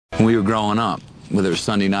When we were growing up, whether it was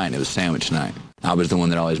Sunday night and it was sandwich night, I was the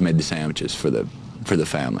one that always made the sandwiches for the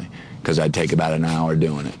family, because I'd take about an hour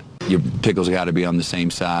doing it. Your pickles got to be on the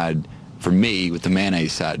same side. For me, with the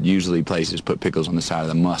mayonnaise side, usually places put pickles on the side of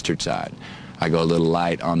the mustard side. I go a little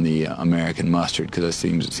light on the American mustard because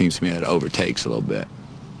it seems to me that it overtakes a little bit.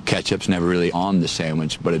 Ketchup's never really on the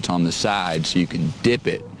sandwich, but it's on the side so you can dip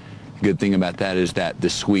it. The good thing about that is that the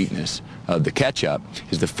sweetness of the ketchup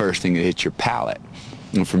is the first thing that hits your palate.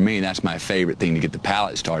 And for me, that's my favorite thing to get the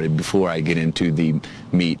palate started before I get into the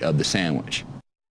meat of the sandwich.